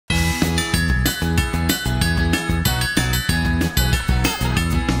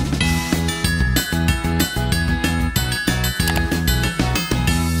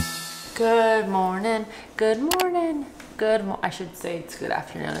Good morning. I should say it's good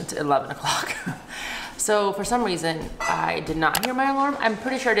afternoon. It's 11 o'clock. So for some reason, I did not hear my alarm. I'm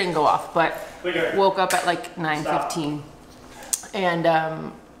pretty sure it didn't go off, but woke up at like 9:15. And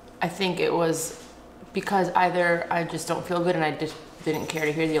I think it was because either I just don't feel good and I just didn't care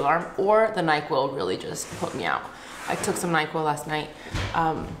to hear the alarm, or the NyQuil really just put me out. I took some NyQuil last night.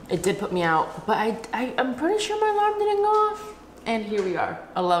 It did put me out, but I'm pretty sure my alarm didn't go off. And here we are,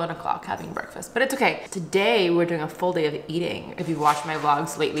 11 o'clock having breakfast, but it's okay. Today, we're doing a full day of eating. If you've watched my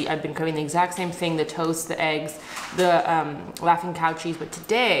vlogs lately, I've been cooking the exact same thing, the toast, the eggs, the laughing cow cheese, but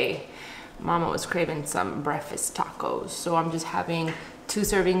today, Mama was craving some breakfast tacos. So I'm just having 2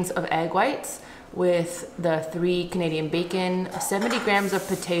 servings of egg whites with the 3 Canadian bacon, 70 grams of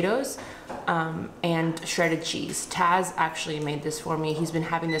potatoes, and shredded cheese. Taz actually made this for me. He's been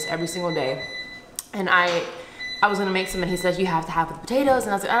having this every single day. And I was gonna make some and he said, you have to have the potatoes.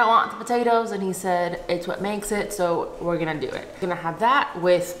 And I was like, I don't want the potatoes. And he said, it's what makes it, so we're gonna do it. I'm gonna have that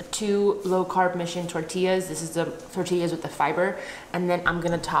with 2 low carb mission tortillas. This is the tortillas with the fiber. And then I'm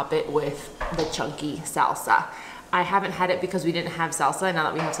gonna top it with the chunky salsa. I haven't had it because we didn't have salsa, and now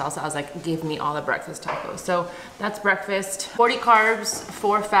that we have salsa, I was like, give me all the breakfast tacos. So that's breakfast. 40 carbs,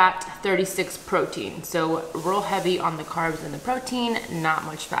 4 fat, 36 protein. So real heavy on the carbs and the protein, not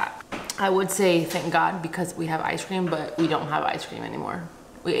much fat. I would say thank God because we have ice cream, but we don't have ice cream anymore.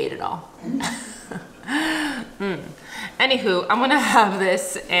 We ate it all. Anywho, I'm gonna have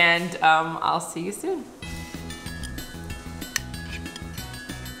this and I'll see you soon.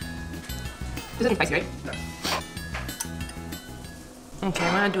 Isn't it spicy, right? No. Okay,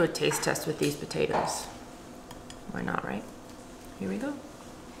 I'm gonna do a taste test with these potatoes. Why not, right? Here we go.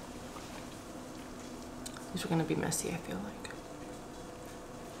 These are gonna be messy, I feel like.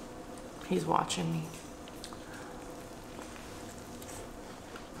 He's watching me.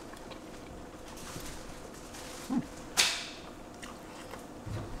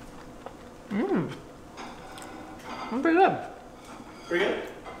 I'm pretty good. Pretty good?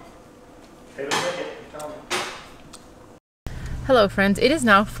 Potatoes make it, tell me. Hello friends, it is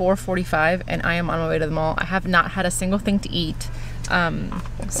now 4:45 and I am on my way to the mall. I have not had a single thing to eat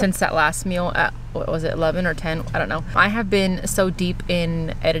since that last meal at, what was it, 11 or 10? I don't know. I have been so deep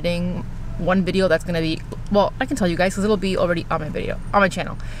in editing one video that's gonna be, well, I can tell you guys because it'll be already on my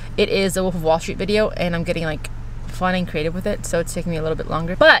channel. It is a Wolf of Wall Street video and I'm getting like fun and creative with it, so it's taking me a little bit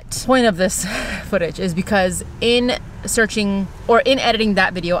longer. But point of this footage is because in searching or in editing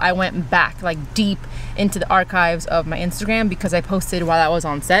that video, I went back like deep into the archives of my Instagram because I posted while I was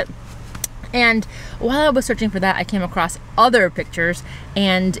on set. And while I was searching for that, I came across other pictures,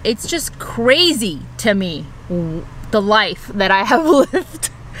 and it's just crazy to me the life that I have lived.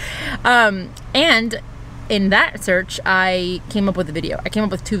 And in that search, I came up with a video. I came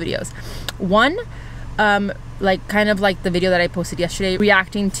up with 2 videos. One, like kind of like the video that I posted yesterday,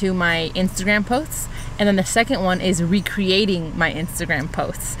 reacting to my Instagram posts. And then the second one is recreating my Instagram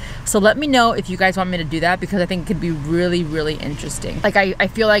posts. So let me know if you guys want me to do that because I think it could be really, really interesting. Like I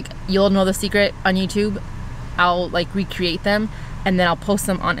feel like you'll know the secret on YouTube. I'll like recreate them and then I'll post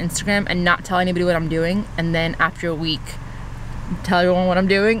them on Instagram and not tell anybody what I'm doing. And then after a week, tell everyone what I'm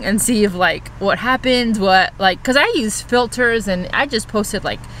doing and see if like what happens, what like, cause I use filters and I just posted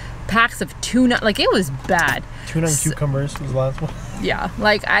like packs of tuna, like it was bad. Tuna and cucumbers was the last one. Yeah,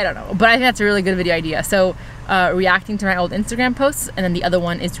 like I don't know, but I think that's a really good video idea. So reacting to my old Instagram posts, and then the other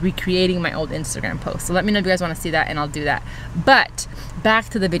one is recreating my old Instagram posts. So let me know if you guys want to see that and I'll do that. But back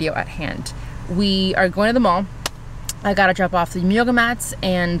to the video at hand. We are going to the mall. I gotta drop off the yoga mats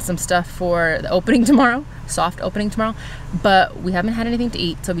and some stuff for the opening tomorrow, soft opening tomorrow, but we haven't had anything to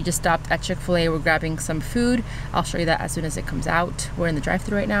eat, so we just stopped at Chick-fil-A. We're grabbing some food. I'll show you that as soon as it comes out. We're in the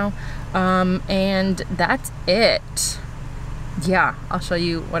drive-thru right now, and that's it. Yeah, I'll show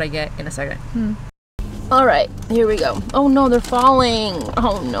you what I get in a second. All right, here we go. Oh no, they're falling.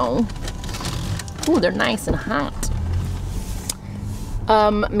 Oh no. Ooh, they're nice and hot.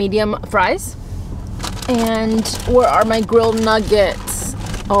 Medium fries. And where are my grilled nuggets?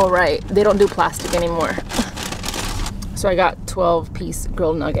 All right, they don't do plastic anymore. So I got 12-piece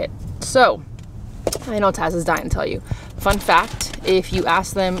grilled nugget. So, I know Taz is dying to tell you. Fun fact, if you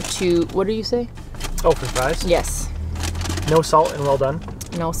ask them to, what do you say? Oh, for fries? Yes. No salt and well done?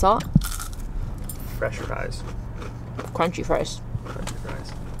 No salt. Fresh fries. Crunchy fries. Crunchy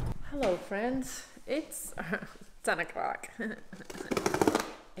fries. Hello friends, it's 10 o'clock.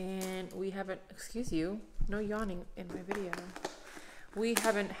 And we haven't, excuse you, no yawning in my video. We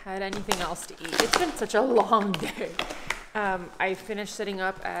haven't had anything else to eat. It's been such a long day. I finished setting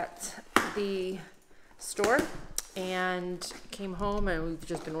up at the store and came home and we've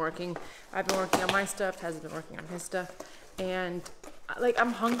just been working. I've been working on my stuff, Taz has been working on his stuff, and like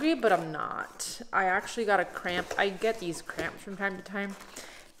I'm hungry, but I'm not. I actually got a cramp. I get these cramps from time to time,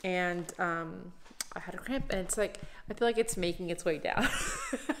 and I had a cramp, and it's like I feel like it's making its way down.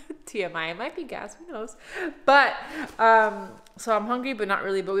 TMI, it might be gas, who knows? But so I'm hungry, but not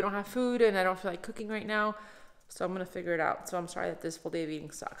really. But we don't have food, and I don't feel like cooking right now. So I'm gonna figure it out. So I'm sorry that this full day of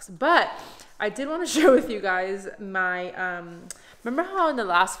eating sucks. But I did want to share with you guys my remember how in the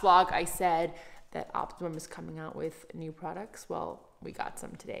last vlog I said that Optimum is coming out with new products? Well, we got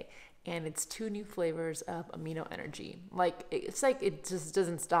some today. And it's 2 new flavors of amino energy. Like it's like it just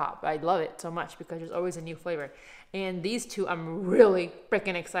doesn't stop. I love it so much because there's always a new flavor. And these 2 I'm really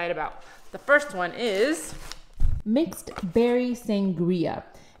freaking excited about. The first one is mixed berry sangria.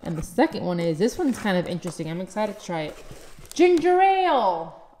 And the second one is, this one's kind of interesting. I'm excited to try it. Ginger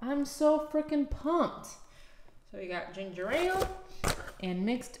ale. I'm so freaking pumped. So we got ginger ale and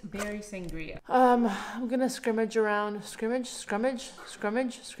mixed berry sangria. I'm gonna scrummage around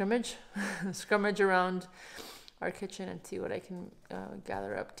our kitchen and see what I can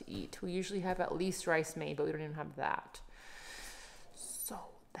gather up to eat. We usually have at least rice made, but we don't even have that. So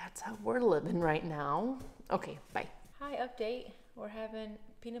that's how we're living right now. Okay, bye. Hi, update. We're having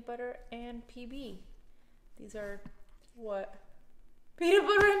peanut butter and PB. These are what? Peanut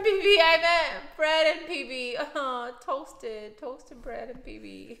butter and PB, I meant bread and PB. Toasted bread and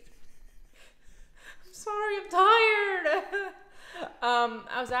PB. I'm sorry, I'm tired.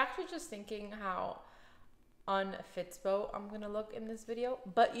 I was actually just thinking how unfitspo I'm gonna look in this video,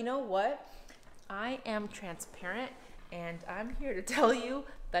 but you know what? I am transparent, and I'm here to tell you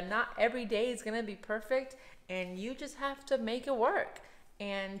that not every day is gonna be perfect, and you just have to make it work.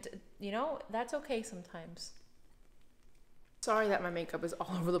 And you know, that's okay sometimes. Sorry that my makeup is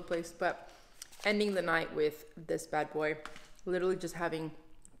all over the place, but ending the night with this bad boy, literally just having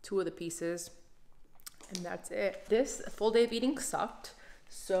 2 of the pieces, and that's it. This full day of eating sucked,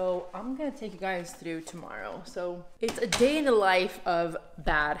 so I'm gonna take you guys through tomorrow. So it's a day in the life of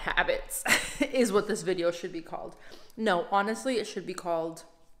bad habits is what this video should be called. No, honestly, it should be called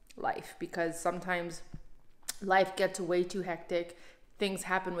life, because sometimes life gets way too hectic. Things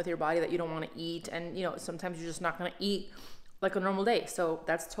happen with your body that you don't want to eat, and you know, sometimes you're just not going to eat like a normal day. So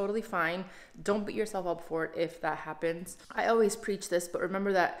that's totally fine. Don't beat yourself up for it if that happens. I always preach this, but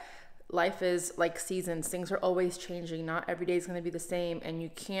remember that life is like seasons. Things are always changing. Not every day is going to be the same, and you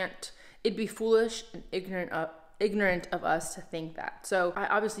can't, it'd be foolish and ignorant of us to think that. So I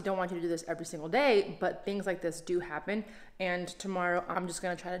obviously don't want you to do this every single day, but things like this do happen, and tomorrow I'm just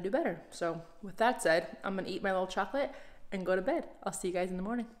going to try to do better. So with that said, I'm going to eat my little chocolate and go to bed. I'll see you guys in the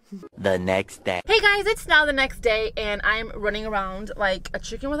morning. The next day. Hey guys, it's now the next day, and I'm running around like a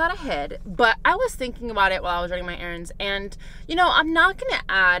chicken without a head. But I was thinking about it while I was running my errands, and you know, I'm not gonna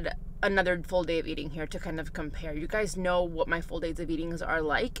add another full day of eating here to kind of compare. You guys know what my full days of eatings are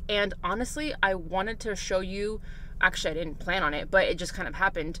like, and honestly, I wanted to show you. Actually, I didn't plan on it, but it just kind of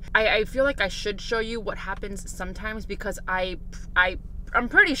happened. I feel like I should show you what happens sometimes, because I'm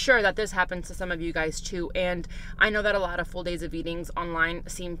pretty sure that this happens to some of you guys too, and I know that a lot of full days of eatings online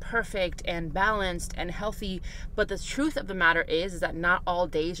seem perfect and balanced and healthy, but the truth of the matter is that not all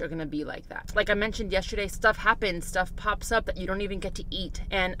days are gonna be like that. Like I mentioned yesterday, stuff happens, stuff pops up that you don't even get to eat,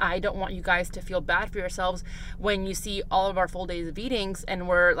 and I don't want you guys to feel bad for yourselves when you see all of our full days of eatings and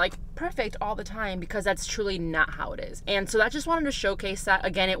we're like perfect all the time, because that's truly not how it is. And so I just wanted to showcase that.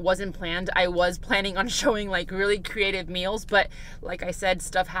 Again, it wasn't planned. I was planning on showing like really creative meals, but like I said,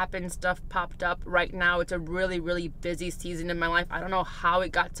 stuff happened, stuff popped up. Right now it's a really busy season in my life. I don't know how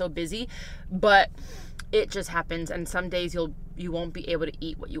it got so busy, but it just happens, and some days you won't be able to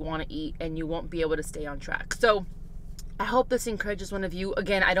eat what you want to eat, and you won't be able to stay on track. So I hope this encourages one of you.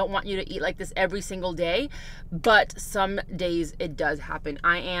 Again, I don't want you to eat like this every single day, but some days it does happen.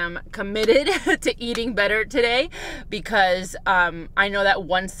 I am committed to eating better today, because I know that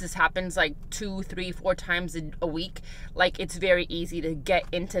once this happens like 2, 3, 4 times a week, like it's very easy to get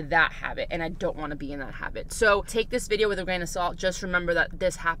into that habit, and I don't want to be in that habit. So take this video with a grain of salt. Just remember that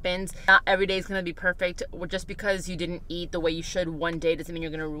this happens. Not every day is going to be perfect. Just because you didn't eat the way you should one day doesn't mean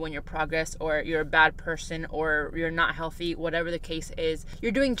you're going to ruin your progress, or you're a bad person, or you're not healthy. Whatever the case is,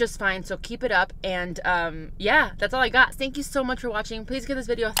 you're doing just fine. So keep it up, and yeah, that's all I got. Thank you so much for watching. Please give this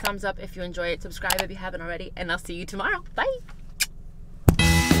video a thumbs up if you enjoy it. Subscribe if you haven't already, and I'll see you tomorrow. Bye.